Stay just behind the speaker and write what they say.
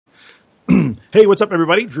Hey, what's up,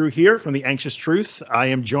 everybody? Drew here from The Anxious Truth. I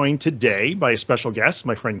am joined today by a special guest,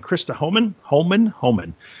 my friend Christa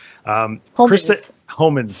Holmans. Christa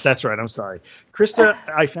Holmans, that's right, I'm sorry. Christa,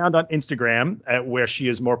 I found on Instagram where she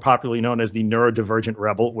is more popularly known as the Neurodivergent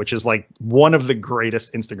Rebel, which is like one of the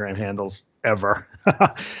greatest Instagram handles ever.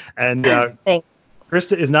 And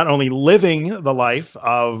Christa is not only living the life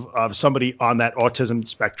of somebody on that autism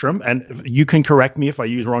spectrum, and you can correct me if I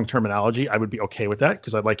use wrong terminology. I would be okay with that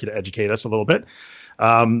because I'd like you to educate us a little bit.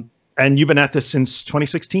 And you've been at this since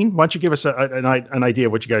 2016. Why don't you give us an idea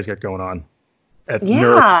of what you guys got going on at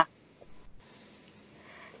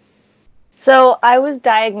So I was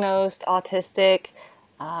diagnosed autistic.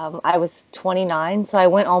 I was 29, so I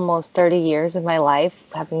went almost 30 years of my life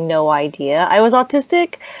having no idea I was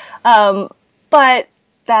autistic. But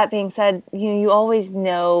that being said, you always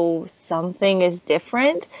know something is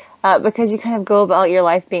different because you kind of go about your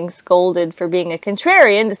life being scolded for being a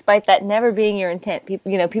contrarian, despite that never being your intent. People,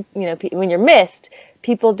 when you're missed,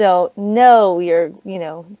 people don't know you're,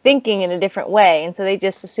 thinking in a different way, and so they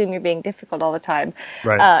just assume you're being difficult all the time.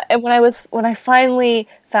 Right. And when I finally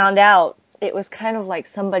found out, it was kind of like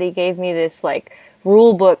somebody gave me this like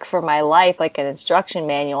rule book for my life, like an instruction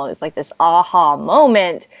manual. It's like this aha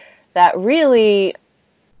moment that really,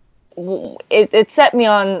 it set me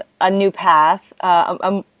on a new path.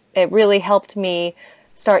 It really helped me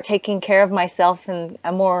start taking care of myself in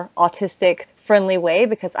a more autistic friendly way,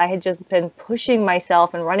 because I had just been pushing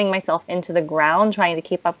myself and running myself into the ground trying to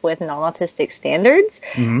keep up with non-autistic standards,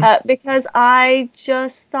 because I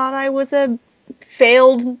just thought I was a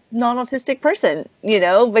failed non-autistic person,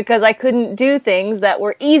 because I couldn't do things that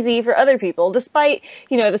were easy for other people, despite,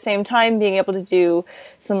 at the same time being able to do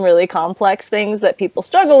some really complex things that people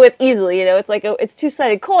struggle with easily. It's like it's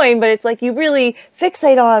two-sided coin, but it's like you really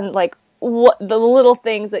fixate on like what the little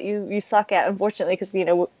things that you suck at, unfortunately, because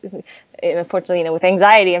unfortunately, with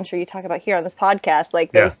anxiety, I'm sure you talk about here on this podcast,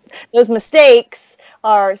 like those mistakes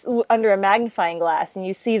are under a magnifying glass, and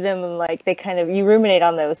you see them and like you ruminate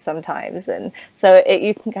on those sometimes. And so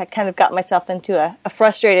I kind of got myself into a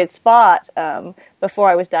frustrated spot before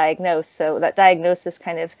I was diagnosed. So that diagnosis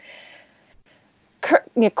kind of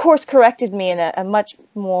course corrected me in a much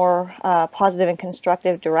more positive and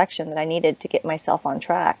constructive direction that I needed to get myself on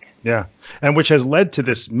track. Yeah. And which has led to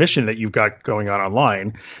this mission that you've got going on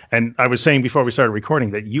online. And I was saying before we started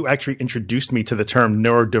recording that you actually introduced me to the term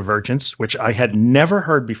neurodivergence, which I had never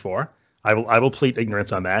heard before. I will plead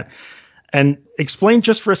ignorance on that. And explain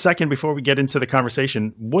just for a second before we get into the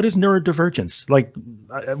conversation, what is neurodivergence? Like,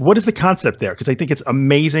 what is the concept there? Because I think it's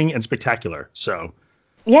amazing and spectacular. So,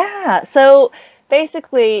 yeah. So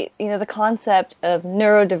basically, the concept of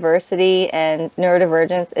neurodiversity and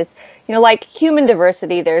neurodivergence, it's, like human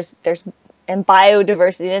diversity, there's and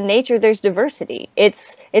biodiversity. In nature, there's diversity.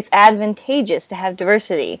 It's advantageous to have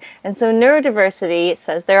diversity. And so neurodiversity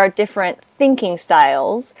says there are different thinking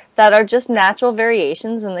styles that are just natural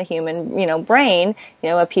variations in the human, brain,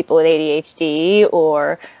 people with ADHD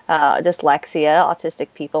or dyslexia, autistic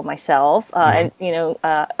people, myself, and,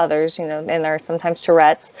 others, and there are sometimes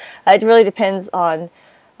Tourette's. It really depends on,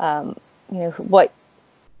 what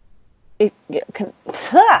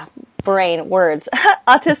brain words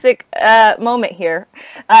autistic moment here.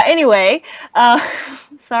 Anyway,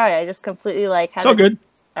 sorry, I just completely had so good.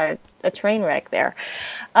 A train wreck there.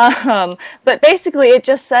 But basically, it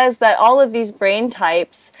just says that all of these brain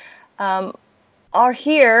types are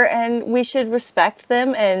here, and we should respect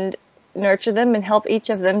them and nurture them and help each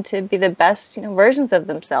of them to be the best, versions of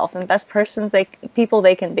themselves and best people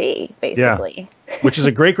they can be, basically. Yeah. Which is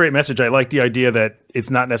a great message. I like the idea that it's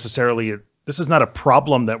not necessarily this is not a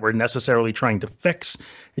problem that we're necessarily trying to fix.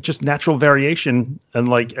 It's just natural variation, and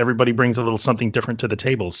like everybody brings a little something different to the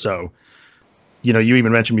table. So, you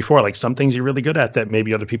even mentioned before, like some things you're really good at that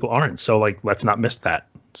maybe other people aren't. So like, let's not miss that.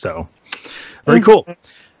 So very cool.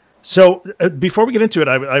 So before we get into it,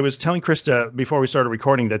 I was telling Christa before we started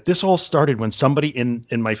recording that this all started when somebody in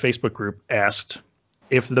my Facebook group asked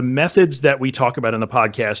if the methods that we talk about in the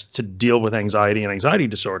podcast to deal with anxiety and anxiety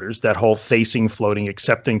disorders, that whole facing, floating,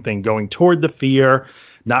 accepting thing, going toward the fear,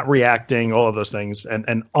 not reacting, all of those things,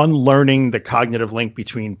 and unlearning the cognitive link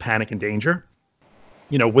between panic and danger,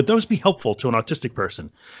 would those be helpful to an autistic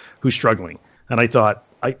person who's struggling? And I thought,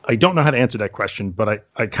 I don't know how to answer that question, but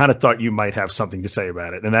I kind of thought you might have something to say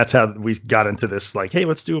about it. And that's how we got into this, like, hey,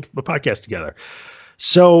 let's do a podcast together.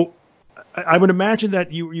 So I would imagine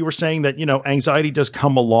that you were saying that, anxiety does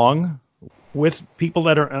come along with people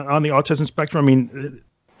that are on the autism spectrum. I mean,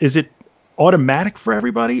 is it automatic for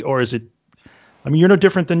everybody, or is it, you're no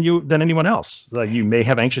different than anyone else. Like, you may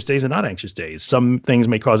have anxious days and not anxious days. Some things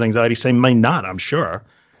may cause anxiety, some may not, I'm sure.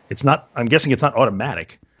 it's not, I'm guessing it's not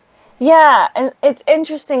automatic. Yeah, and it's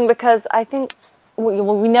interesting because I think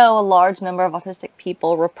we know a large number of autistic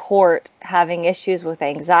people report having issues with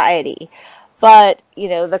anxiety. But,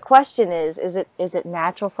 the question is it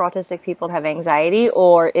natural for autistic people to have anxiety,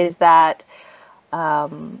 or is that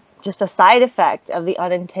just a side effect of the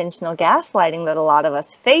unintentional gaslighting that a lot of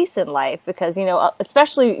us face in life? Because,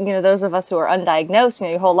 especially, those of us who are undiagnosed,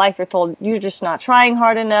 your whole life you're told you're just not trying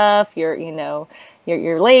hard enough,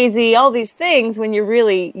 you're lazy, all these things, when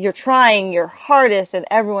you're trying your hardest and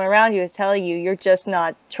everyone around you is telling you you're just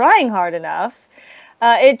not trying hard enough.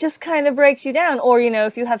 It just kind of breaks you down. Or,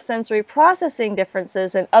 if you have sensory processing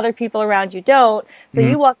differences and other people around you don't, so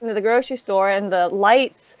you walk into the grocery store and the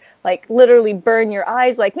lights like literally burn your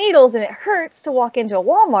eyes like needles and it hurts to walk into a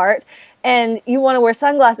Walmart, and you want to wear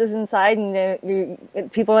sunglasses inside,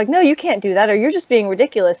 and people are like, no, you can't do that, or you're just being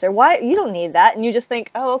ridiculous, or why, you don't need that. And you just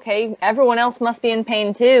think, oh, okay, everyone else must be in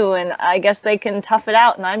pain too, and I guess they can tough it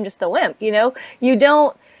out and I'm just a wimp. You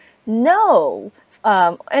don't know.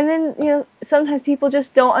 And then, sometimes people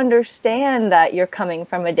just don't understand that you're coming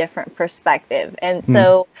from a different perspective. And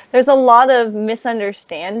so there's a lot of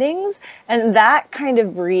misunderstandings, and that kind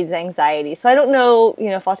of breeds anxiety. So I don't know,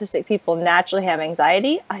 if autistic people naturally have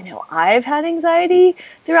anxiety. I know I've had anxiety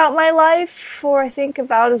throughout my life for, I think,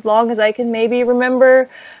 about as long as I can maybe remember.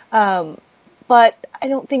 But I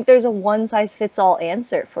don't think there's a one-size-fits-all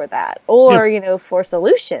answer for that, or, for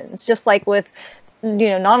solutions, just like with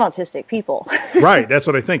non-autistic people. Right. That's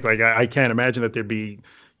what I think. Like, I can't imagine that there'd be,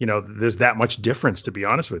 there's that much difference, to be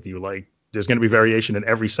honest with you. Like, there's going to be variation in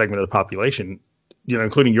every segment of the population,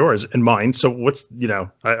 including yours and mine. So what's,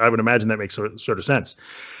 I would imagine that makes sort of sense.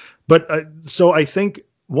 But so I think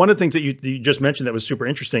one of the things that you just mentioned that was super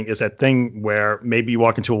interesting is that thing where maybe you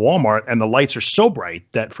walk into a Walmart and the lights are so bright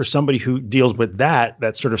that for somebody who deals with that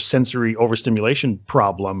sort of sensory overstimulation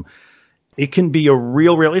problem, it can be a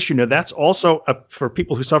real issue. Now, that's also for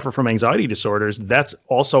people who suffer from anxiety disorders, that's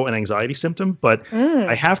also an anxiety symptom. But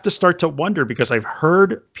I have to start to wonder, because I've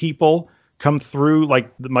heard people come through,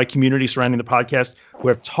 like my community surrounding the podcast, who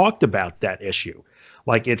have talked about that issue.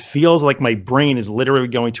 Like, it feels like my brain is literally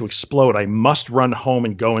going to explode. I must run home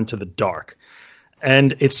and go into the dark.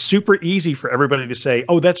 And it's super easy for everybody to say,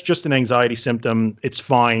 oh, that's just an anxiety symptom. It's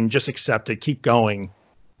fine. Just accept it. Keep going.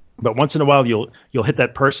 But once in a while, you'll hit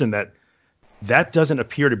that person that doesn't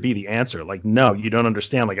appear to be the answer. Like, no, you don't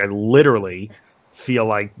understand. Like, I literally feel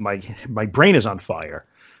like my brain is on fire,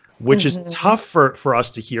 which is tough for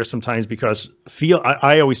us to hear sometimes, because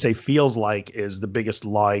I always say feels like is the biggest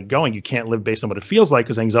lie going. You can't live based on what it feels like,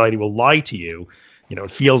 because anxiety will lie to you.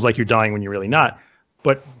 It feels like you're dying when you're really not.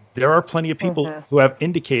 But there are plenty of people who have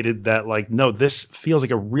indicated that, like, no, this feels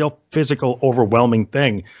like a real physical, overwhelming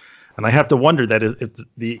thing. And I have to wonder that if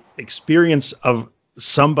the experience of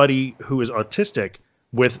somebody who is autistic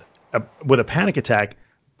with a panic attack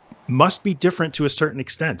must be different to a certain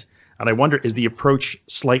extent. And I wonder, is the approach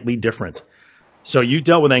slightly different? So you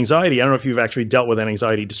dealt with anxiety. I don't know if you've actually dealt with an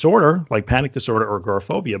anxiety disorder like panic disorder or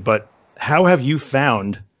agoraphobia, but how have you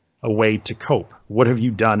found a way to cope? What have you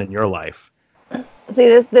done in your life? See,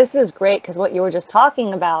 this is great, because what you were just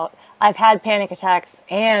talking about, I've had panic attacks,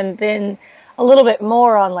 and then a little bit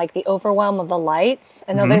more on like the overwhelm of the lights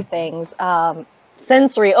and other things.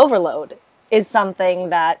 Sensory overload is something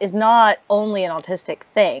that is not only an autistic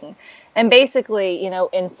thing. And basically,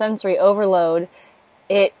 in sensory overload,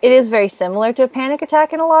 it is very similar to a panic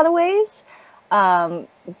attack in a lot of ways.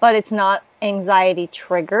 But it's not anxiety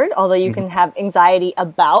triggered, although you can have anxiety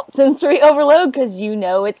about sensory overload, because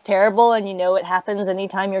it's terrible and it happens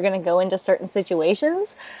anytime you're going to go into certain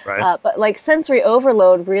situations. Right. But like sensory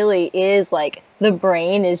overload really is like the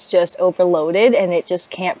brain is just overloaded and it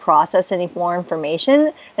just can't process any more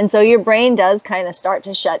information. And so your brain does kind of start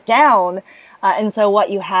to shut down. And so what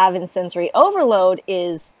you have in sensory overload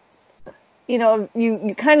is,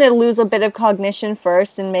 you kind of lose a bit of cognition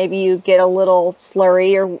first, and maybe you get a little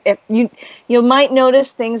slurry, or if you might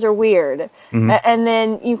notice things are weird. And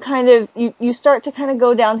then you start to kind of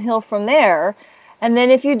go downhill from there. And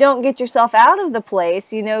then if you don't get yourself out of the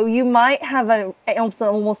place, you might have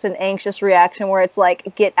almost an anxious reaction where it's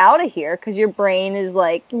like, get out of here, because your brain is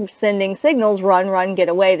like sending signals, run, get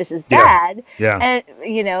away, this is bad. Yeah.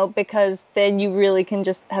 And, because then you really can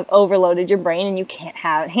just have overloaded your brain and you can't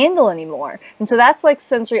handle anymore. And so that's like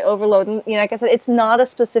sensory overload. And, like I said, it's not a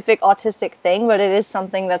specific autistic thing, but it is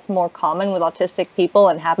something that's more common with autistic people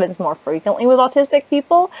and happens more frequently with autistic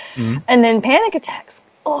people. And then panic attacks.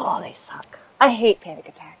 Oh, they suck. I hate panic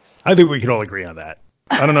attacks. I think we can all agree on that.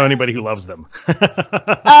 I don't know anybody who loves them.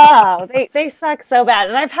 Oh, they suck so bad.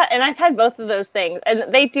 And I've had both of those things,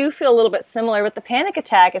 and they do feel a little bit similar. With the panic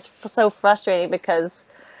attack, is so frustrating because,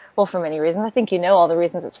 well, for many reasons. I think you know all the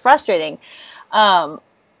reasons it's frustrating.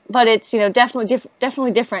 But it's,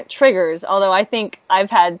 definitely different triggers. Although I think I've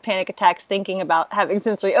had panic attacks thinking about having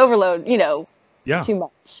sensory overload, Yeah. too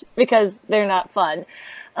much, because they're not fun.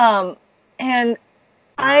 And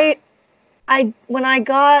when I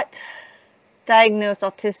got diagnosed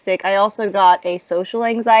autistic, I also got a social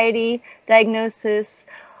anxiety diagnosis.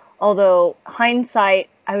 Although hindsight,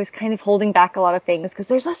 I was kind of holding back a lot of things because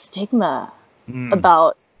there's a stigma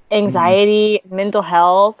about anxiety, mental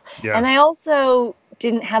health. Yeah. And I also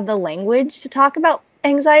didn't have the language to talk about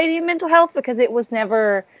anxiety and mental health because it was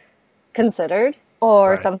never considered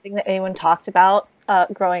or something that anyone talked about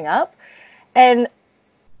growing up. And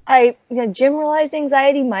generalized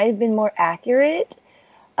anxiety might have been more accurate,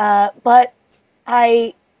 but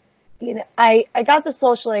I got the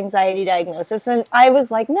social anxiety diagnosis, and I was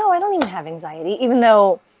like, no, I don't even have anxiety, even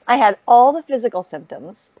though I had all the physical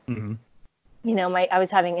symptoms. Mm-hmm. I was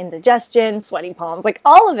having indigestion, sweaty palms, like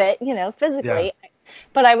all of it, physically. Yeah.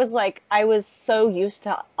 But I was so used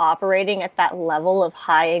to operating at that level of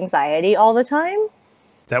high anxiety all the time.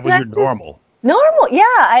 That was your normal. Normal, yeah.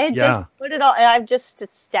 I had just put it all, and I've just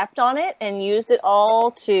stepped on it and used it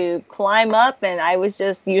all to climb up, and I was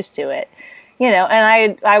just used to it,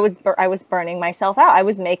 and I was burning myself out. I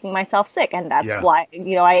was making myself sick, and that's why,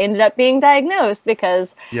 I ended up being diagnosed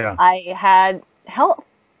because I had health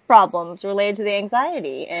problems related to the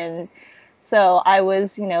anxiety. And so I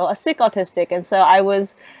was, a sick autistic. And so I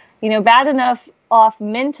was, bad enough off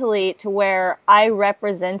mentally to where I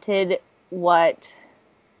represented what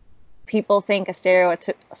people think a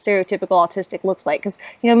stereotypical autistic looks like. Because,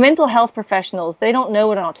 mental health professionals, they don't know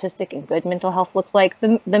what an autistic and good mental health looks like.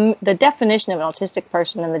 The definition of an autistic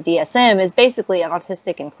person in the DSM is basically an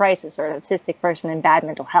autistic in crisis or an autistic person in bad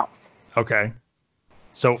mental health. Okay.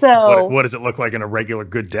 So what does it look like in a regular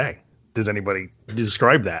good day? Does anybody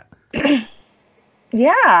describe that?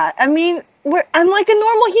 Yeah. I mean, I'm like a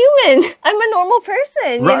normal human. I'm a normal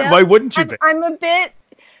person. Right. Why wouldn't you be? I'm a bit,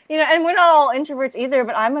 and we're not all introverts either,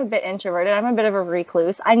 but I'm a bit introverted. I'm a bit of a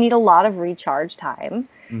recluse. I need a lot of recharge time.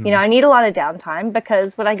 Mm-hmm. I need a lot of downtime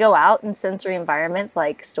because when I go out in sensory environments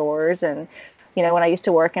like stores and, when I used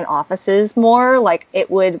to work in offices more, like it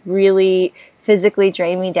would really physically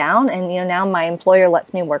drain me down. And, now my employer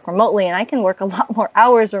lets me work remotely, and I can work a lot more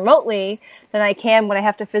hours remotely than I can when I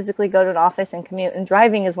have to physically go to an office and commute. And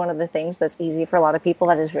driving is one of the things that's easy for a lot of people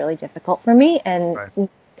that is really difficult for me. And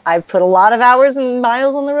I've put a lot of hours and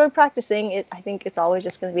miles on the road practicing it. I think it's always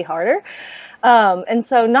just going to be harder. And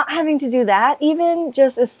so not having to do that even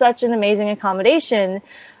just is such an amazing accommodation.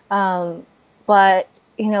 But,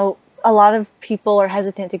 a lot of people are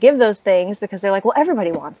hesitant to give those things because they're like, well,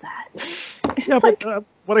 everybody wants that. Yeah, but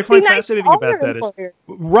what I find fascinating about that is,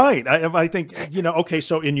 right, I think, okay,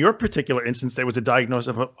 so in your particular instance, there was a diagnosis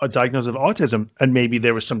of autism, and maybe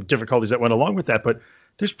there was some difficulties that went along with that, but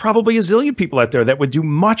there's probably a zillion people out there that would do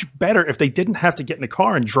much better if they didn't have to get in a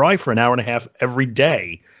car and drive for an hour and a half every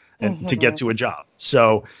day and to get to a job.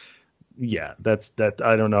 So, yeah,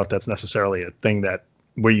 I don't know if that's necessarily a thing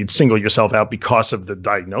where you'd single yourself out because of the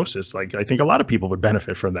diagnosis. Like, I think a lot of people would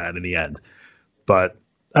benefit from that in the end. But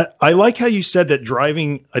I like how you said that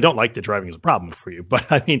driving, I don't like that driving is a problem for you,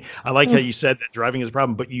 but I mean, I like how you said that driving is a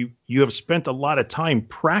problem, but you have spent a lot of time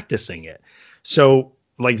practicing it. So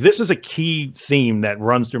like, this is a key theme that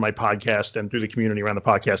runs through my podcast and through the community around the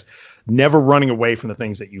podcast, never running away from the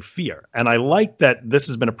things that you fear. And I like that this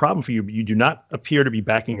has been a problem for you, but you do not appear to be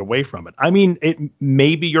backing away from it. I mean, it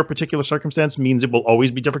maybe your particular circumstance means it will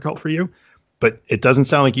always be difficult for you, but it doesn't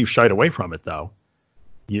sound like you've shied away from it, though.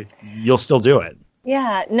 You'll still do it.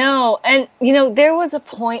 Yeah, no. And, there was a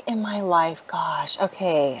point in my life, gosh,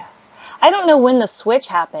 okay. I don't know when the switch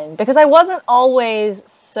happened because I wasn't always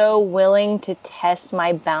so willing to test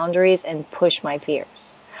my boundaries and push my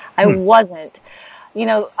fears. I wasn't.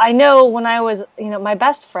 I know when I was, my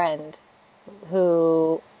best friend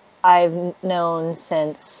who I've known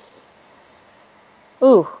since,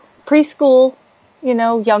 preschool,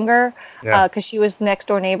 younger, because she was next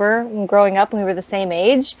door neighbor growing up and we were the same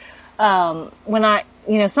age.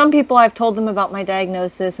 Some people I've told them about my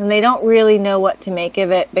diagnosis and they don't really know what to make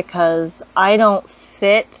of it because I don't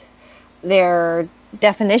fit their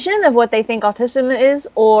definition of what they think autism is,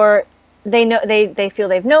 or they feel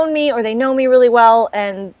they've known me or they know me really well,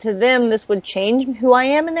 and to them this would change who I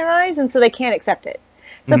am in their eyes, and so they can't accept it.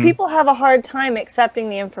 So people have a hard time accepting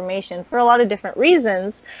the information for a lot of different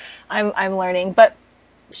reasons. I'm learning, but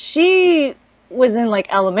she was in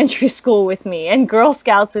like elementary school with me and Girl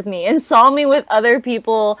Scouts with me and saw me with other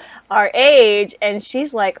people our age, and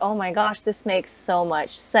she's like, oh my gosh, this makes so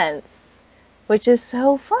much sense, which is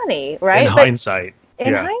so funny, right? In hindsight.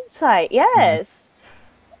 In hindsight, yes.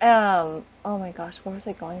 Oh my gosh, where was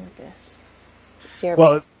I going with this?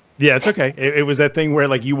 Well, yeah, it's okay. It was that thing where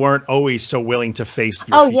like you weren't always so willing to face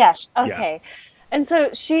your fears. Yes, okay. Yeah. And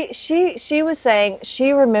so she was saying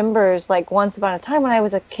she remembers like once upon a time when I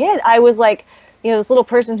was a kid, I was like, you know, this little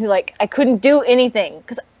person who like I couldn't do anything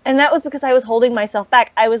and that was because I was holding myself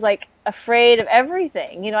back. I was like afraid of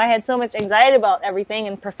everything. You know, I had so much anxiety about everything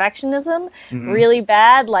and perfectionism, really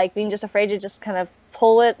bad, like being just afraid to just kind of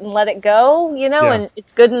pull it and let it go, you know, and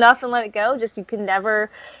it's good enough and let it go. Just you can never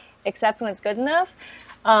accept when it's good enough.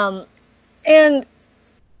 And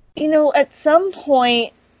you know, at some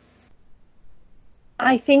point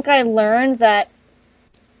I think I learned that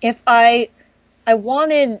if I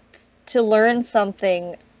wanted to learn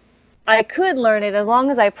something, I could learn it as long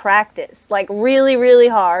as I practiced, like really, really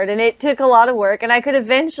hard. And it took a lot of work, and I could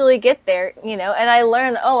eventually get there, you know, and I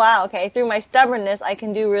learned, oh, wow, okay, through my stubbornness, I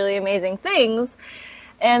can do really amazing things.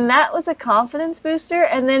 And that was a confidence booster.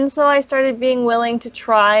 And then so I started being willing to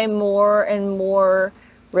try more and more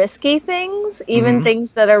risky things, even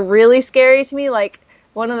things that are really scary to me, like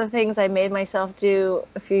one of the things I made myself do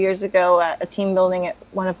a few years ago at a team building at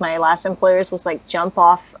one of my last employers was like jump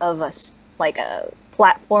off of a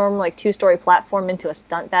platform, like 2-story platform into a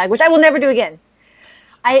stunt bag, which I will never do again.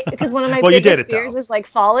 Because one of my biggest fears is like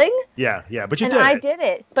falling. Yeah, but you did it. I did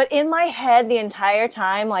it. But in my head the entire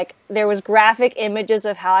time, like there was graphic images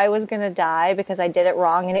of how I was going to die because I did it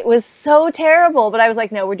wrong. And it was so terrible. But I was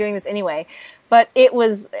like, no, we're doing this anyway. But it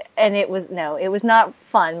was not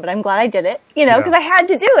fun, but I'm glad I did it, you know, because I had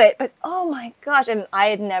to do it. But oh my gosh. And I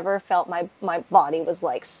had never felt my body was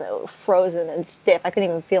like so frozen and stiff. I couldn't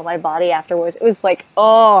even feel my body afterwards. It was like,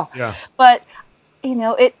 oh, but you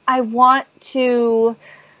know, I want to,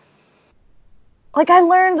 like, I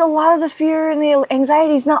learned a lot of the fear and the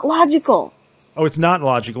anxiety is not logical. Oh, it's not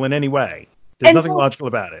logical in any way. There's nothing logical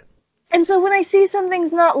about it. And so when I see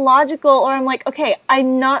something's not logical, or I'm like, okay,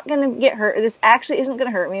 I'm not going to get hurt, or this actually isn't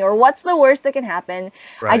going to hurt me, or what's the worst that can happen?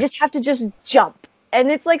 Right. I just have to just jump.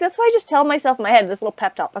 And it's like, that's why I just tell myself in my head, this little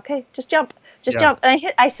pep talk, okay, just jump, jump.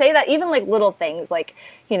 And I say that even like little things, like,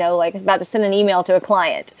 you know, like I'm about to send an email to a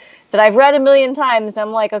client that I've read a million times. And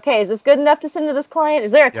I'm like, okay, is this good enough to send to this client?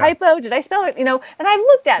 Is there a typo? Did I spell it? You know, and I've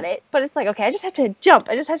looked at it, but it's like, okay, I just have to jump.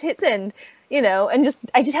 I just have to hit send, you know, and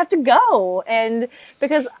I just have to go. And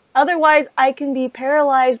because otherwise I can be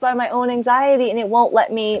paralyzed by my own anxiety and it won't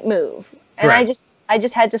let me move. And I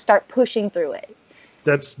just had to start pushing through it.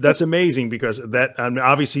 That's amazing, because that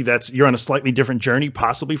obviously you're on a slightly different journey,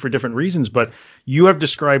 possibly for different reasons, but you have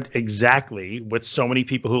described exactly what so many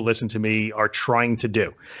people who listen to me are trying to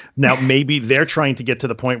do. Now, maybe they're trying to get to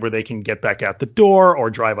the point where they can get back out the door or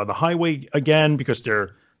drive on the highway again because their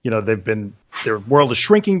world is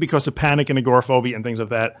shrinking because of panic and agoraphobia and things of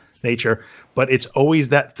that nature. But it's always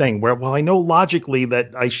that thing where, well, I know logically that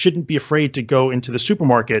I shouldn't be afraid to go into the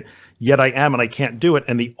supermarket, yet I am and I can't do it.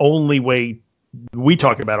 And the only way, we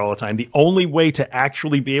talk about all the time, the only way to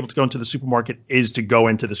actually be able to go into the supermarket is to go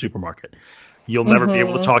into the supermarket. You'll never be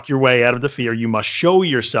able to talk your way out of the fear. You must show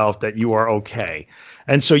yourself that you are okay.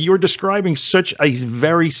 And so you're describing such a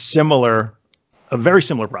very similar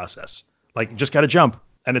process. Like, just got to jump.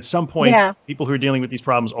 And at some point, people who are dealing with these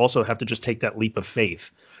problems also have to just take that leap of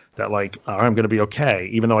faith that, like, I'm going to be okay.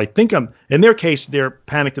 Even though I think in their case, they're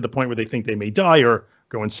panicked to the point where they think they may die or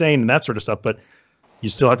go insane and that sort of stuff. But you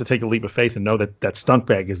still have to take a leap of faith and know that that stunt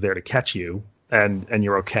bag is there to catch you, and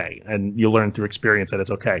you're okay. And you learn through experience that it's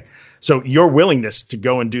okay. So your willingness to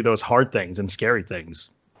go and do those hard things and scary things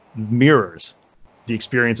mirrors the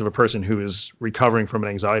experience of a person who is recovering from an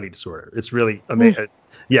anxiety disorder. It's really amazing.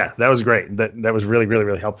 Yeah, that was great. That was really, really,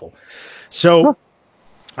 really helpful. So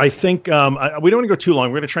I think we don't want to go too long.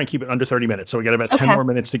 We're going to try and keep it under 30 minutes. So we got about 10 more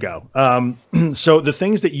minutes to go. So the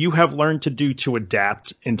things that you have learned to do to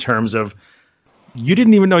adapt in terms of, you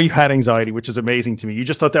didn't even know you had anxiety, which is amazing to me. You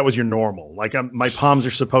just thought that was your normal. Like, my palms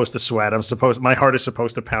are supposed to sweat. My heart is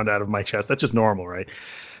supposed to pound out of my chest. That's just normal, right?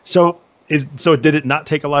 So did it not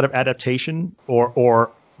take a lot of adaptation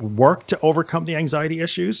or work to overcome the anxiety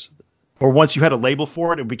issues? Or once you had a label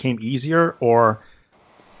for it, it became easier, or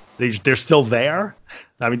they're still there?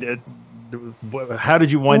 I mean, how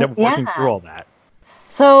did you wind up working through all that?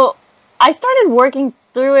 So I started working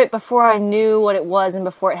through it before I knew what it was and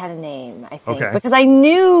before it had a name, I think. Okay. Because I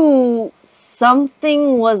knew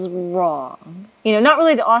something was wrong. Not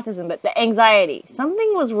related to autism, but the anxiety.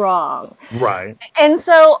 Something was wrong. Right. And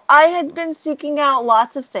so I had been seeking out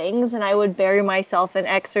lots of things, and I would bury myself in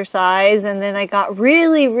exercise. And then I got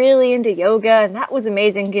really, really into yoga, and that was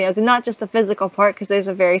amazing. Not just the physical part, because there's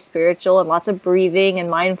a very spiritual and lots of breathing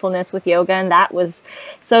and mindfulness with yoga, and that was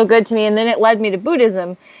so good to me. And then it led me to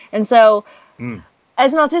Buddhism. And so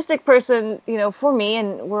as an autistic person, for me,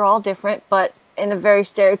 and we're all different, but in a very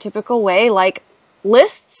stereotypical way, like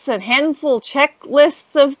lists and handful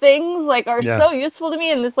checklists of things are so useful to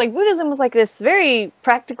me. And this Buddhism was this very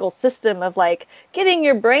practical system of getting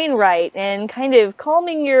your brain right and kind of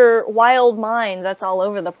calming your wild mind that's all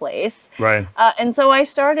over the place. Right. And so I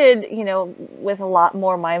started, with a lot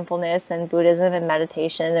more mindfulness and Buddhism and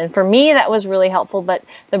meditation. And for me, that was really helpful. But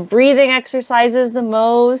the breathing exercises the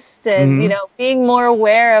most, and, being more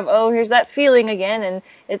aware of, oh, here's that feeling again. And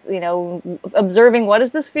it's, observing, what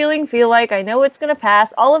does this feeling feel like? I know it's going to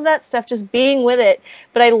pass, all of that stuff, just being with it.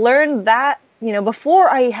 But I learned that, before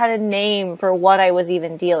I had a name for what I was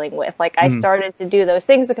even dealing with. I started to do those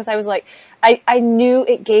things because I was I knew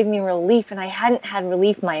it gave me relief, and I hadn't had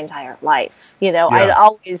relief my entire life. I'd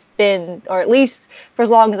always been, or at least for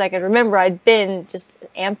as long as I could remember, I'd been just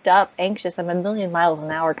amped up, anxious. I'm a million miles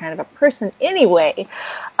an hour kind of a person anyway.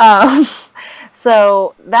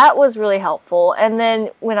 So that was really helpful. And then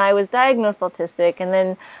when I was diagnosed autistic, and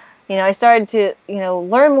then I started to,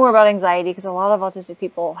 learn more about anxiety, because a lot of autistic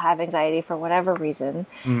people have anxiety for whatever reason.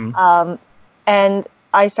 And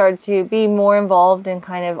I started to be more involved in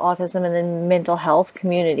kind of autism and then mental health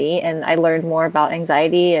community. And I learned more about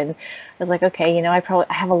anxiety, and I was like, okay, I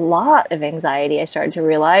have a lot of anxiety, I started to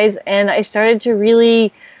realize. And I started to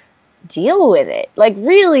really deal with it,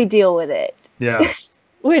 really deal with it. Yeah.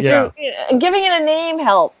 Which is, giving it a name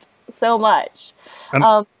helped so much.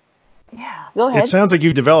 Yeah, go ahead. It sounds like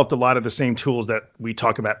you developed a lot of the same tools that we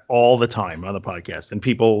talk about all the time on the podcast, and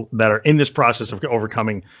people that are in this process of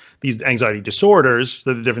overcoming these anxiety disorders,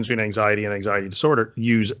 the difference between anxiety and anxiety disorder,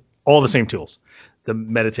 use all the same tools: the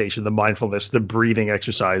meditation, the mindfulness, the breathing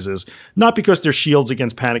exercises, not because they're shields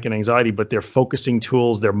against panic and anxiety, but they're focusing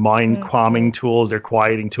tools, they're mind calming tools, they're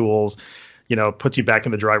quieting tools, puts you back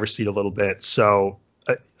in the driver's seat a little bit. So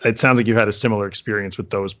it sounds like you've had a similar experience with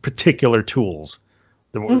those particular tools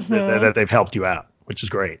that they've helped you out, which is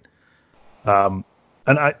great. And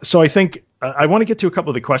I think I want to get to a couple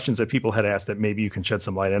of the questions that people had asked that maybe you can shed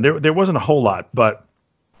some light on. There wasn't a whole lot, but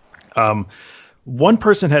one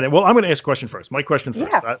person had, well, I'm going to ask a question first. My question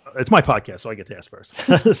first. Yeah. It's my podcast, so I get to ask first.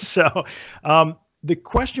 So the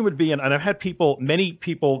question would be, and I've had many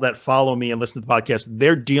people that follow me and listen to the podcast,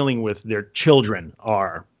 they're dealing with their children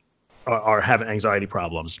are having anxiety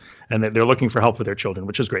problems, and they're looking for help with their children,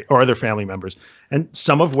 which is great, or other family members, and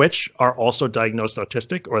some of which are also diagnosed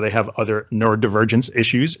autistic, or they have other neurodivergence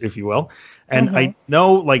issues, if you will. And I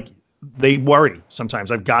know, they worry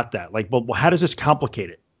sometimes. I've got that. Well, how does this complicate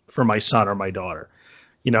it for my son or my daughter?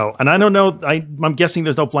 And I don't know. I'm guessing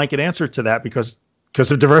there's no blanket answer to that because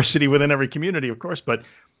of diversity within every community, of course. But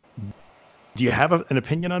do you have an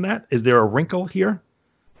opinion on that? Is there a wrinkle here?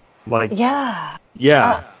 Yeah.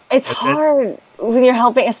 It's hard when you're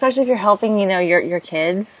helping, especially if you're helping, your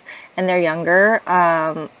kids and they're younger.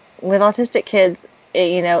 With autistic kids,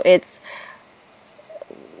 it's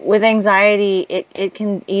with anxiety. It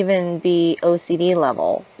can even be OCD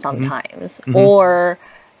level sometimes, or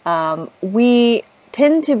we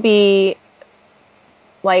tend to be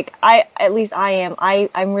at least I am.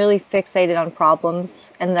 I'm really fixated on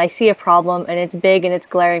problems, and I see a problem and it's big and it's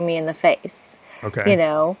glaring me in the face. Okay.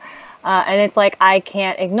 And it's I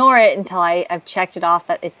can't ignore it until I've checked it off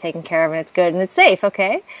that it's taken care of and it's good and it's safe.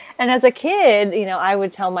 Okay. And as a kid, I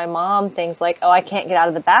would tell my mom things like, oh, I can't get out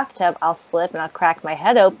of the bathtub. I'll slip and I'll crack my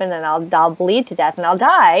head open and I'll bleed to death and I'll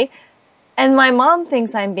die. And my mom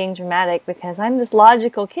thinks I'm being dramatic because I'm this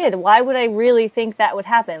logical kid. Why would I really think that would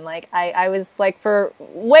happen? I was for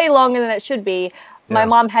way longer than it should be. My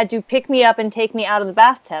mom had to pick me up and take me out of the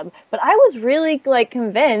bathtub. But I was really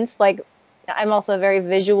convinced, I'm also a very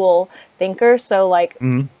visual thinker, so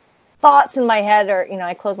thoughts in my head are,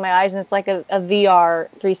 I close my eyes and it's like a VR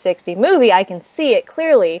 360 movie. I can see it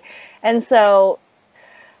clearly. And so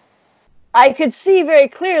I could see very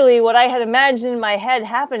clearly what I had imagined in my head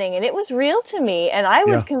happening, and it was real to me. And I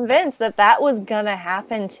was convinced that was going to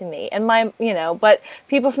happen to me. And but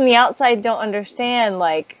people from the outside don't understand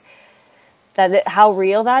how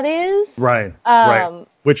real that is. Right. Right.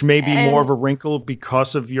 Which may be more of a wrinkle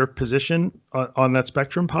because of your position on that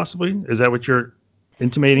spectrum, possibly? Is that what you're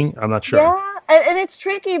intimating? I'm not sure. Yeah, and it's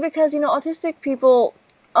tricky because, autistic people,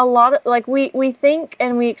 a lot of, like, we think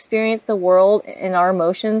and we experience the world and our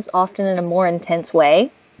emotions often in a more intense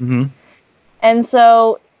way. Mm-hmm. And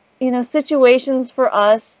so, situations for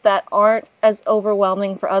us that aren't as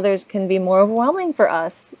overwhelming for others can be more overwhelming for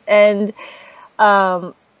us. And,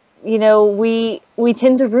 we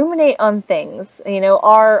tend to ruminate on things.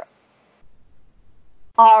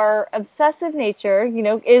 Our obsessive nature,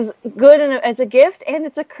 is good, and it's a gift and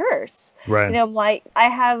it's a curse. Right.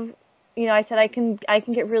 I said I can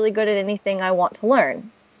get really good at anything I want to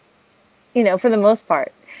learn, for the most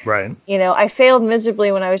part. Right. I failed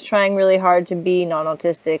miserably when I was trying really hard to be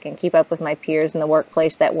non-autistic and keep up with my peers in the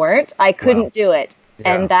workplace that weren't. I couldn't do it.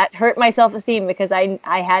 Yeah. And that hurt my self-esteem because I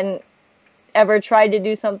hadn't ever tried to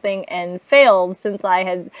do something and failed since I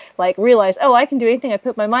had realized, I can do anything I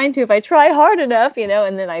put my mind to if I try hard enough,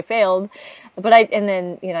 and then I failed. But I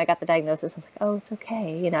got the diagnosis. I was like, oh, it's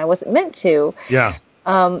okay. I wasn't meant to. Yeah.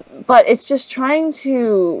 But it's just trying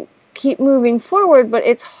to keep moving forward, but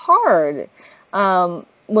it's hard.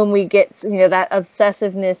 When we get, that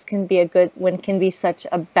obsessiveness can be such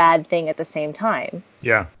a bad thing at the same time.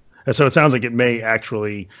 Yeah. And so it sounds like it may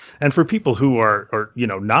actually, and for people who are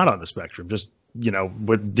not on the spectrum, just,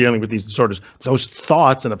 with dealing with these disorders, those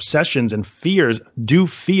thoughts and obsessions and fears do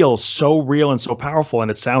feel so real and so powerful.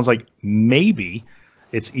 And it sounds like maybe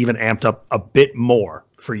it's even amped up a bit more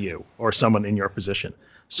for you or someone in your position.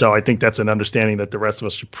 So I think that's an understanding that the rest of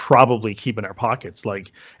us should probably keep in our pockets.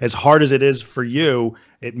 Like, as hard as it is for you,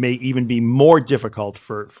 it may even be more difficult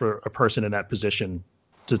for a person in that position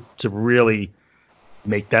to really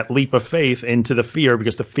make that leap of faith into the fear,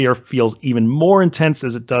 because the fear feels even more intense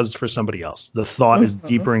as it does for somebody else. The thought is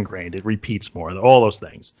deeper ingrained. It repeats more, all those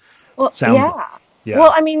things. Well, yeah.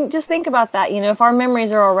 Well, I mean, just think about that. If our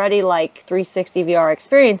memories are already like 360 VR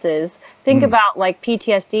experiences, think about like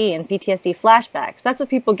PTSD and PTSD flashbacks. That's what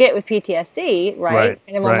people get with PTSD, right?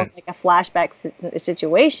 Kind of almost like a flashback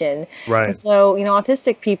situation. Right. And so,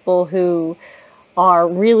 autistic people who are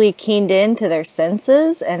really keened into their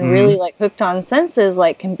senses and really hooked on senses,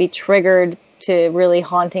 can be triggered to really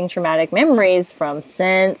haunting traumatic memories from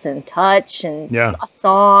scents and touch and a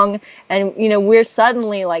song. And, we're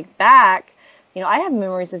suddenly back. I have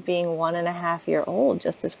memories of being 1.5-year-old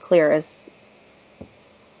just as clear as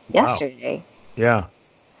yesterday. Yeah.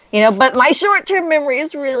 But my short-term memory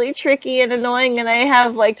is really tricky and annoying, and I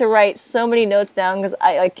have to write so many notes down because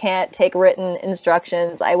I can't take written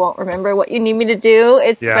instructions. I won't remember what you need me to do.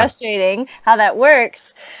 It's frustrating how that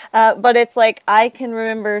works. But it's I can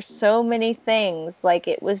remember so many things like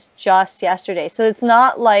it was just yesterday. So it's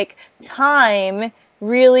not like time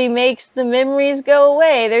really makes the memories go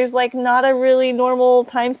away. There's not a really normal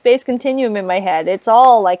time-space continuum in my head. It's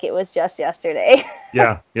all like it was just yesterday.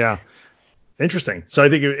 Yeah. Interesting. So I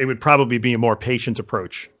think it would probably be a more patient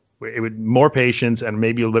approach. It would more patience and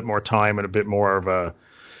maybe a little bit more time and a bit more of a,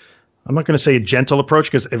 I'm not going to say a gentle approach,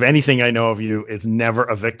 because if anything I know of you, it's never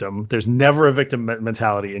a victim. There's never a victim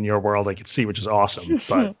mentality in your world I could see, which is awesome.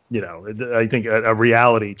 But, I think a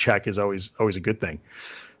reality check is always a good thing.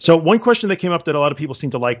 So one question that came up that a lot of people seem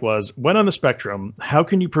to like was, when on the spectrum, how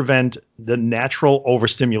can you prevent the natural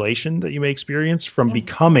overstimulation that you may experience from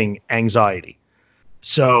becoming anxiety?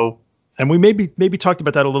 So, and we maybe talked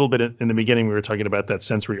about that a little bit in the beginning. We were talking about that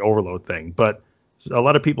sensory overload thing, but a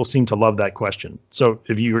lot of people seem to love that question. So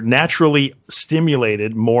if you're naturally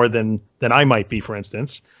stimulated more than I might be, for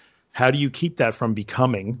instance, how do you keep that from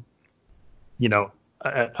becoming,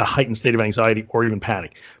 a heightened state of anxiety or even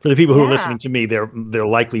panic? For the people who are listening to me, they're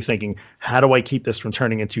likely thinking, how do I keep this from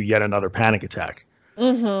turning into yet another panic attack?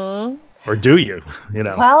 Mm-hmm. Or do you,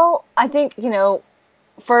 Well, I think,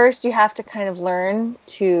 first you have to kind of learn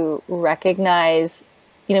to recognize,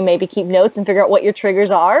 maybe keep notes and figure out what your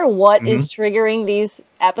triggers are. What is triggering these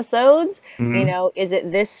episodes? Is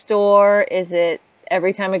it this store? Is it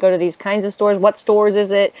every time I go to these kinds of stores? What stores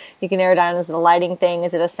is it? You can narrow down. Is it a lighting thing?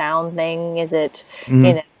 Is it a sound thing? Is it,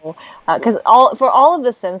 because for all of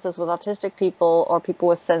the senses with autistic people or people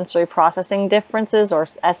with sensory processing differences or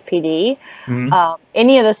SPD,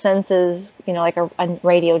 any of the senses, like a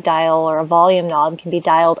radio dial or a volume knob can be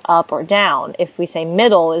dialed up or down. If we say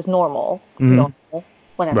middle is normal,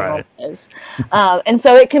 whatever normal is. And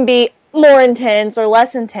so it can be more intense or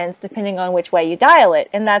less intense depending on which way you dial it.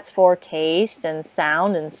 And that's for taste and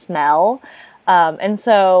sound and smell. And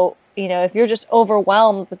so, if you're just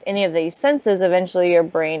overwhelmed with any of these senses, eventually your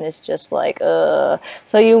brain is just like, ugh.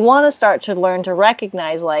 So you want to start to learn to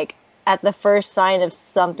recognize, at the first sign of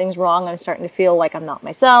something's wrong, I'm starting to feel like I'm not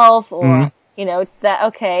myself, or, that,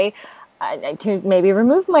 okay, I need to maybe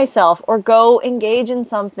remove myself or go engage in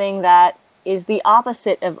something that is the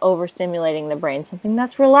opposite of overstimulating the brain. Something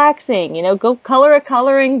that's relaxing, you know, go color a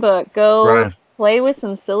coloring book, go Right. play with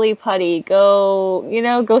some silly putty, go, you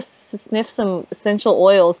know, go sniff some essential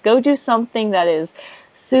oils, go do something that is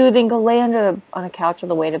soothing, go lay on a couch with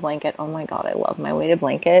a weighted blanket. Oh my God, I love my weighted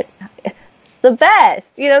blanket. It's the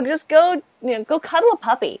best. You know, just go, you know, go cuddle a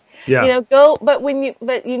puppy. Yeah. You know, but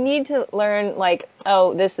you need to learn, like,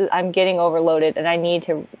 oh, I'm getting overloaded and I need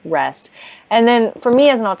to rest. And then for me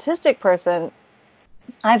as an autistic person,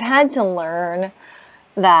 I've had to learn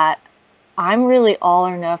that I'm really all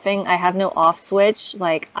or nothing. I have no off switch.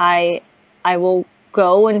 Like I will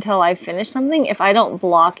go until I finish something if I don't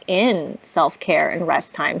block in self-care and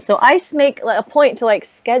rest time. So I make a point to like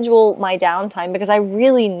schedule my downtime because I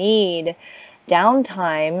really need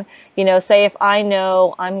downtime. You know, say if I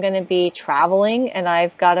know I'm going to be traveling and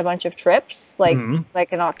I've got a bunch of trips, like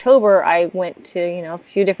in October, I went to, you know, a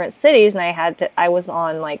few different cities and I was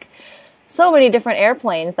on like so many different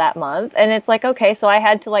airplanes that month. And it's like, okay, so I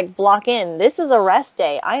had to like block in, this is a rest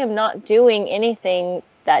day. I am not doing anything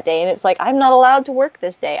that day. And it's like, I'm not allowed to work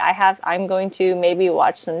this day. I'm going to maybe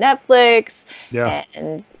watch some Netflix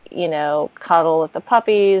and, you know, cuddle with the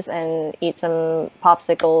puppies and eat some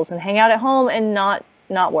popsicles and hang out at home and not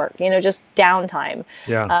work, you know, just downtime.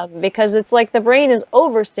 Because it's like the brain is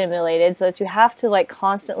overstimulated. So that you have to like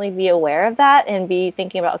constantly be aware of that and be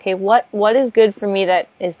thinking about, okay, what is good for me that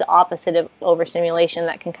is the opposite of overstimulation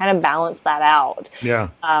that can kind of balance that out.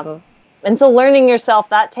 And so learning yourself,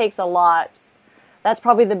 that takes a lot. That's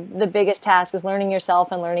probably the biggest task, is learning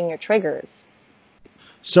yourself and learning your triggers.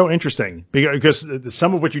 So interesting, because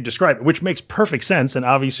some of what you described, which makes perfect sense, and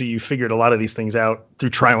obviously you figured a lot of these things out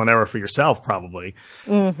through trial and error for yourself, probably,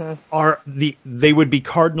 they would be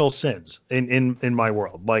cardinal sins in my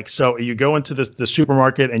world. Like, so you go into the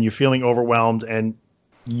supermarket and you're feeling overwhelmed, and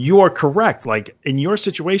you are correct, like in your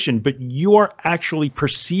situation, but you are actually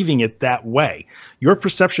perceiving it that way. Your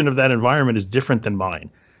perception of that environment is different than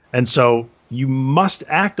mine. And so you must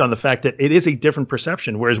act on the fact that it is a different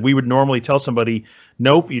perception, whereas we would normally tell somebody,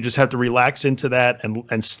 nope, you just have to relax into that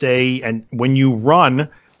and stay. And when you run,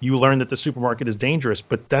 you learn that the supermarket is dangerous,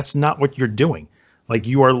 but that's not what you're doing. Like,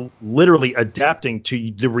 you are literally adapting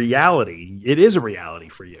to the reality. It is a reality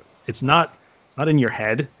for you. It's not in your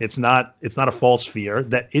head. It's not a false fear.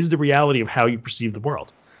 That is the reality of how you perceive the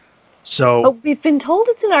world. So but we've been told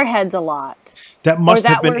it's in our heads a lot. That must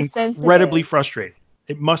have been incredibly frustrating.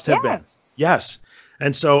 It must have been. Yes.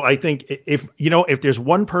 And so I think if there's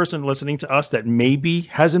one person listening to us that maybe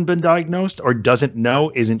hasn't been diagnosed or doesn't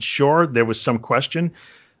know, isn't sure, there was some question,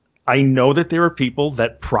 I know that there are people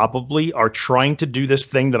that probably are trying to do this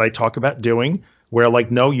thing that I talk about doing, where like,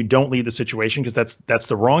 no, you don't leave the situation because that's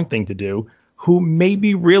the wrong thing to do, who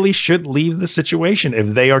maybe really should leave the situation if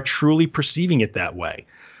they are truly perceiving it that way.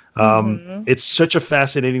 It's such a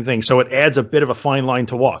fascinating thing. So it adds a bit of a fine line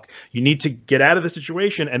to walk. You need to get out of the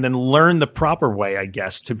situation and then learn the proper way, I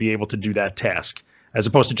guess, to be able to do that task, as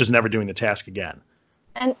opposed to just never doing the task again.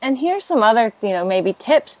 And here's some other, you know, maybe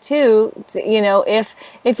tips too. You know, if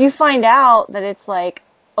you find out that it's like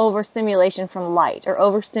overstimulation from light or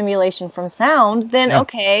overstimulation from sound, then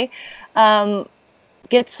okay,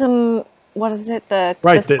 get some. What is it? The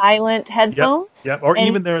silent headphones? Yep. Or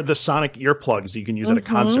even the sonic earplugs you can use at a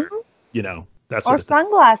concert. You know, that's or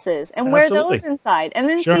sunglasses, and wear those inside, and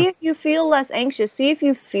then see if you feel less anxious. See if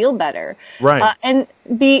you feel better. Right. And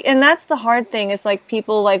that's the hard thing. It's like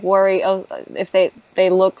people like worry, oh, if they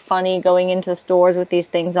look funny going into stores with these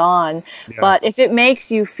things on. Yeah. But if it makes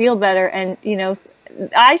you feel better, and you know,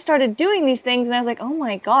 I started doing these things and I was like, oh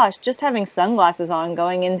my gosh, just having sunglasses on,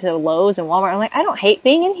 going into Lowe's and Walmart. I'm like, I don't hate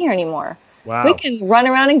being in here anymore. Wow. We can run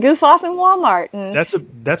around and goof off in Walmart. And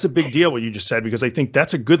that's a big deal, what you just said, because I think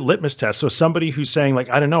that's a good litmus test. So somebody who's saying like,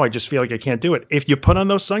 I don't know, I just feel like I can't do it. If you put on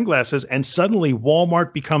those sunglasses and suddenly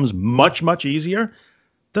Walmart becomes much, much easier,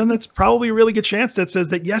 then that's probably a really good chance that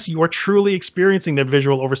says that, yes, you are truly experiencing that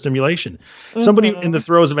visual overstimulation. Somebody in the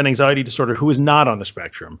throes of an anxiety disorder who is not on the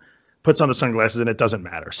spectrum puts on the sunglasses and it doesn't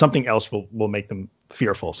matter. Something else will make them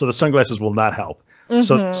fearful. So the sunglasses will not help.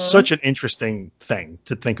 So it's such an interesting thing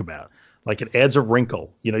to think about. Like, it adds a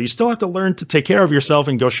wrinkle. You know, you still have to learn to take care of yourself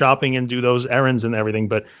and go shopping and do those errands and everything,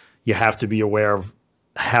 but you have to be aware of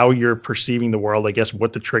how you're perceiving the world, I guess,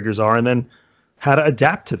 what the triggers are, and then how to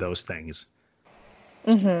adapt to those things.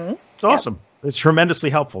 It's awesome. Yep. It's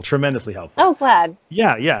tremendously helpful. Oh, glad.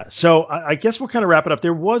 Yeah. So I guess we'll kind of wrap it up.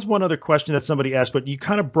 There was one other question that somebody asked, but you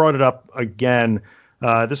kind of brought it up again.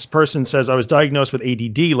 This person says, I was diagnosed with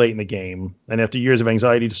ADD late in the game, and after years of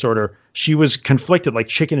anxiety disorder, she was conflicted, like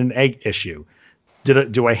chicken and egg issue.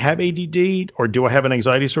 Do I have ADD or do I have an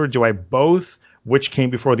anxiety disorder? Do I have both? which came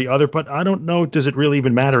before the other, but I don't know, does it really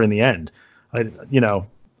even matter in the end?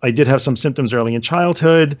 I did have some symptoms early in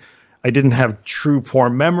childhood. I didn't have true poor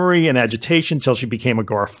memory and agitation until she became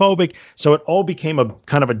agoraphobic. So it all became a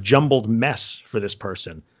kind of a jumbled mess for this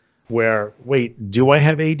person where, wait, do I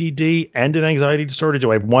have ADD and an anxiety disorder? Do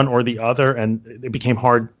I have one or the other? And it became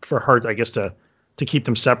hard for her, I guess, to keep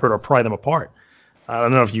them separate or pry them apart. I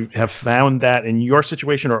don't know if you have found that in your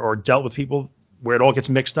situation or dealt with people where it all gets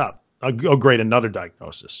mixed up. Oh, great, another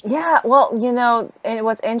diagnosis. Yeah, well, and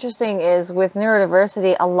what's interesting is with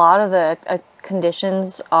neurodiversity, a lot of the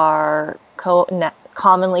conditions are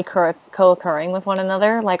commonly co-occurring with one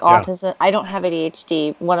another, like autism. I don't have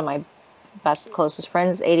ADHD. One of my closest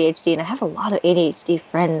friends is ADHD, and I have a lot of ADHD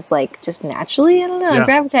friends, like just naturally. I don't know, I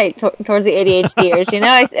gravitate towards the ADHDers.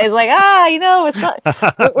 It's like, it's not,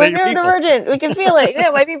 we're neurodivergent. We can feel it.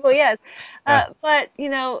 My people, yes. But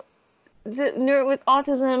with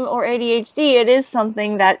autism or ADHD, it is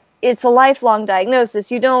something that it's a lifelong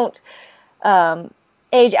diagnosis. You don't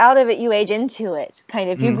age out of it, you age into it.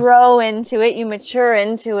 Kind of, you grow into it, you mature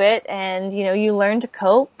into it, and you learn to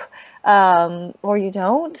cope, or you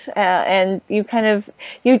don't, and you kind of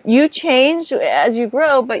you change as you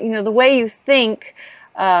grow. But the way you think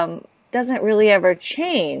doesn't really ever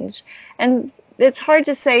change, and it's hard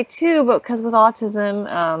to say too. But because with autism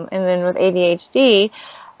and then with ADHD.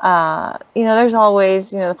 There's always,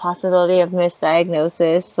 the possibility of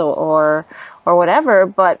misdiagnosis or whatever.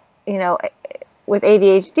 But, with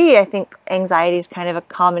ADHD, I think anxiety is kind of a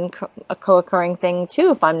common, co-occurring thing too,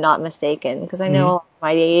 if I'm not mistaken, because I know a lot of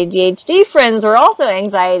my ADHD friends are also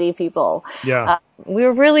anxiety people. Yeah.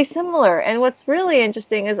 We're really similar. And what's really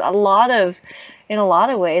interesting is in a lot of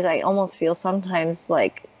ways, I almost feel sometimes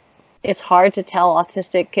like it's hard to tell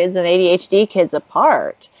autistic kids and ADHD kids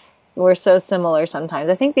apart. We're so similar sometimes.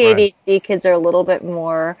 I think the ADHD kids are a little bit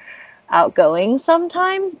more outgoing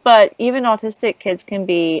sometimes, but even autistic kids can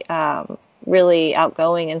be really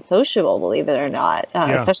outgoing and sociable, believe it or not.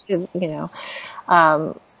 Especially,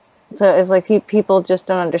 so it's like people just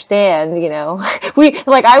don't understand,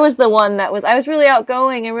 I was the one I was really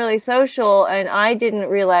outgoing and really social, and I didn't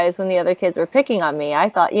realize when the other kids were picking on me. I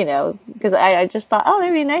thought, because I just thought, oh,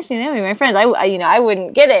 they'd be nice to me, my friends. I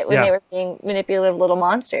wouldn't get it when they were being manipulative little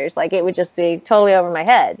monsters. Like, it would just be totally over my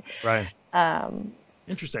head. Right.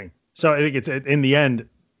 Interesting. So I think it's, in the end,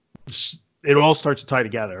 it all starts to tie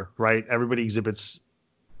together, right? Everybody exhibits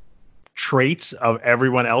traits of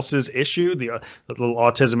everyone else's issue. The little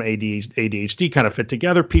autism, ADHD kind of fit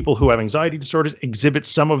together. People who have anxiety disorders exhibit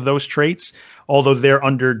some of those traits, although they're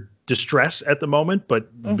under distress at the moment, but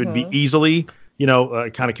would be easily,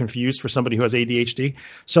 kind of confused for somebody who has ADHD.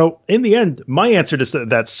 So in the end, my answer to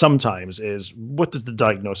that sometimes is, what does the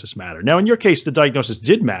diagnosis matter? Now, in your case, the diagnosis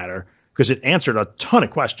did matter because it answered a ton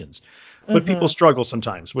of questions, but people struggle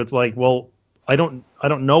sometimes with like, well, I don't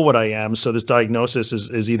know what I am. So this diagnosis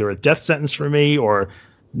is either a death sentence for me, or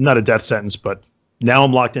not a death sentence, but now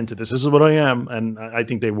I'm locked into this. This is what I am. And I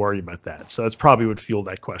think they worry about that. So that's probably what fueled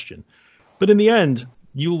that question. But in the end,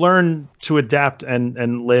 you learn to adapt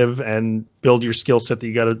and live and build your skill set that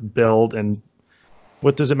you got to build. And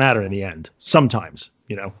what does it matter in the end? Sometimes,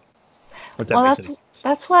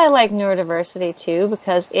 that's why I like neurodiversity too,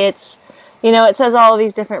 because it's, it says all of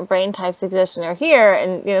these different brain types exist and are here.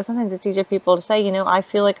 And, sometimes it's easier for people to say, I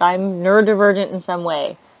feel like I'm neurodivergent in some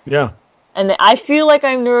way. Yeah. And I feel like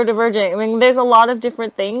I'm neurodivergent. I mean, there's a lot of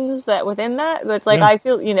different things that within that, but it's like, I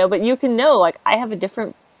feel, but you can know, like, I have a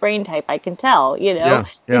different brain type. I can tell, because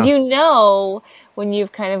when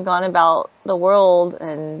you've kind of gone about the world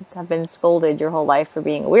and have been scolded your whole life for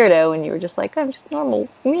being a weirdo, and you were just like, I'm just normal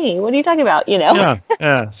me. What are you talking about?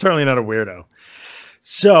 Yeah, certainly not a weirdo.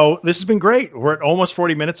 So this has been great. We're at almost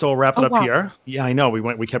 40 minutes, so we'll wrap it up here. Yeah, I know.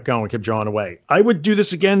 We kept going. We kept drawing away. I would do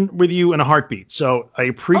this again with you in a heartbeat. So I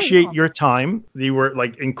appreciate your time. You were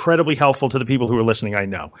like incredibly helpful to the people who are listening, I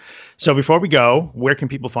know. So before we go, where can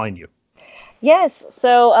people find you? Yes.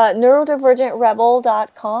 So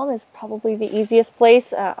neurodivergentrebel.com is probably the easiest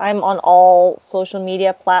place. I'm on all social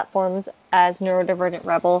media platforms as Neurodivergent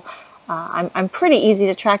Rebel. I'm pretty easy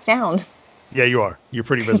to track down. Yeah, you are. You're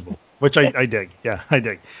pretty visible. Which I dig. Yeah, I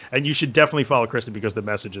dig. And you should definitely follow Christa because the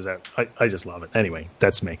message is out. I just love it. Anyway,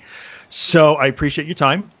 that's me. So I appreciate your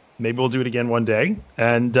time. Maybe we'll do it again one day.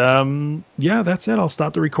 And that's it. I'll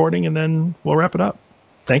stop the recording and then we'll wrap it up.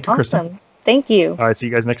 Thank you, Christa. Awesome. Thank you. All right. See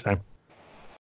you guys next time.